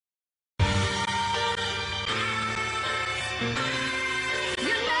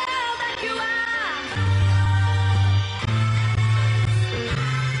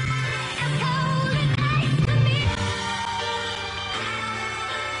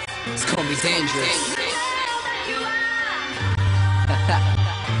It's gonna be dangerous.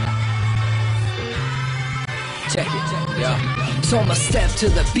 Check it, yeah. So I'ma step to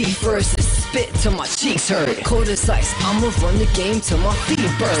the beat versus spit till my cheeks hurt. Cold as ice, I'ma run the game till my feet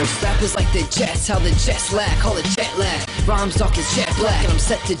burst. Rappers like the Jets, how the Jets lag, call it jet lag. Rhymes dark as jet black, and I'm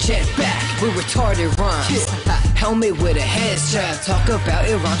set to jet back with retarded rhymes. Helmet with a head strap, talk about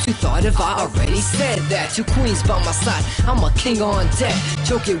it rhymes. You thought if I already said that? Two queens by my side, I'm a king on deck.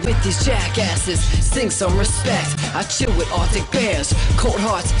 Joking with these jackasses, sing some respect. I chill with Arctic bears, cold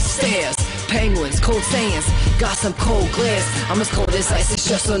hearts, stairs. Penguins, cold sands, got some cold glares. I'm as cold as ice, it's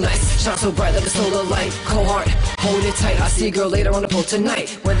just so nice. Shine so bright like a solar light. Cold heart, hold it tight. I see a girl later on the pole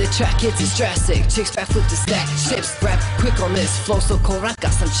tonight. When the track hits, it's drastic. Chicks backflip to stack chips. Rap quick on this, flow so cold, I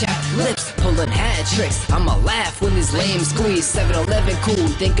got some chapped lips. Pulling hat tricks, I'ma laugh when this lame squeeze. 7-Eleven cool,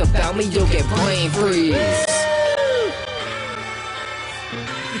 think about me, you'll get brain freeze.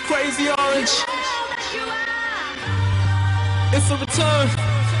 You crazy orange. It's a return.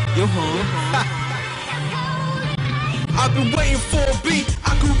 Yo, I've been waiting for a beat,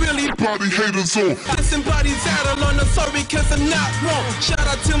 I could really Body haters on. listen, body's out, I learned I'm sorry cause I'm not wrong. Shout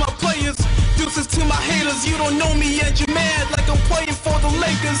out to my players, deuces to my haters. You don't know me and you're mad like I'm playing for the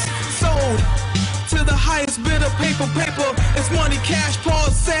Lakers. Sold to the highest bidder, paper. It's money, cash,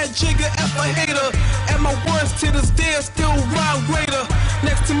 pause, sad jigger, F a hater. And my words to this day still rhyme greater.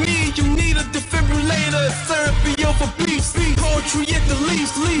 Next to me, you need a defibrillator. Therapy over beats, poetry at the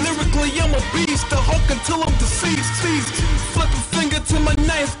least. Lyrically, I'm a beast, the Hulk until I'm deceased. Flip a finger to my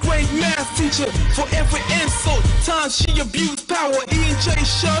 9th grade math teacher. For every insult, time she abused power. E and J,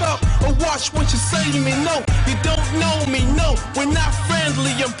 shut up or watch what you say to me. No, you don't know me, no, we're not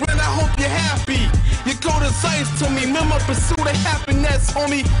friendly. And Brent, I hope you're happy. You go to ice to me, remember pursue the happiness,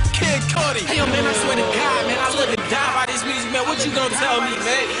 homie. Kid Cudi. Hey yo, man, I swear to God, man, I live and die by this music, man. What you gonna tell me,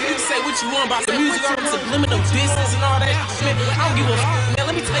 man? You can say what you want about the music, all the subliminal business and all that, man. I don't give a f, man.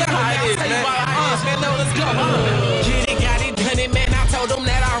 Let me tell you how it is, man. Man, no, let's go. Get it, got it, done it, man. I told them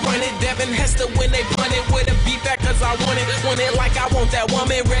that I run it. Devin Hester when they pun it with a beat back, cause I want it like I want that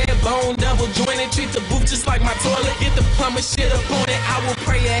woman. Red bone, double jointed, treat the booth just like my toilet. Get the plumber shit up on it. I will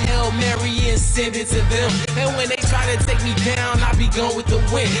pray a Hail Mary and send it to them. And when they try to take me down, I be gone with the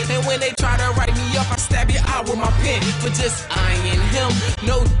wind. And when they try to write me up, I stab your eye with my pen. For just eyeing him,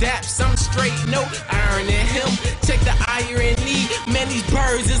 no daps, I'm straight, no ironing him. Check the irony, man, these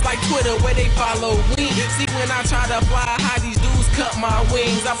birds is like Twitter where they follow me. See, when I try to fly high, these dudes cut my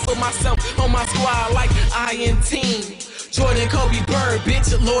wings. I put myself on my squad like I am team. Jordan, Kobe, Bird,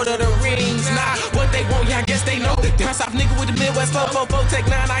 bitch, Lord of the Rings. Nah, what they want, yeah, I guess they know. Down south nigga with the Midwest flow, take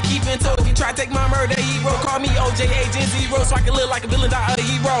 9, I keep in tow. If you try to take my murder hero, call me OJ Agent Zero, so I can live like a villain, die a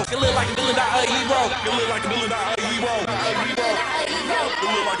hero. Can live like a villain, die a hero. Can live like a villain, die a hero. Can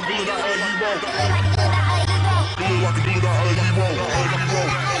live like a villain, die a hero. Can live like a villain, die a hero.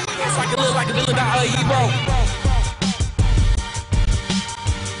 So I can live like a villain, die a hero.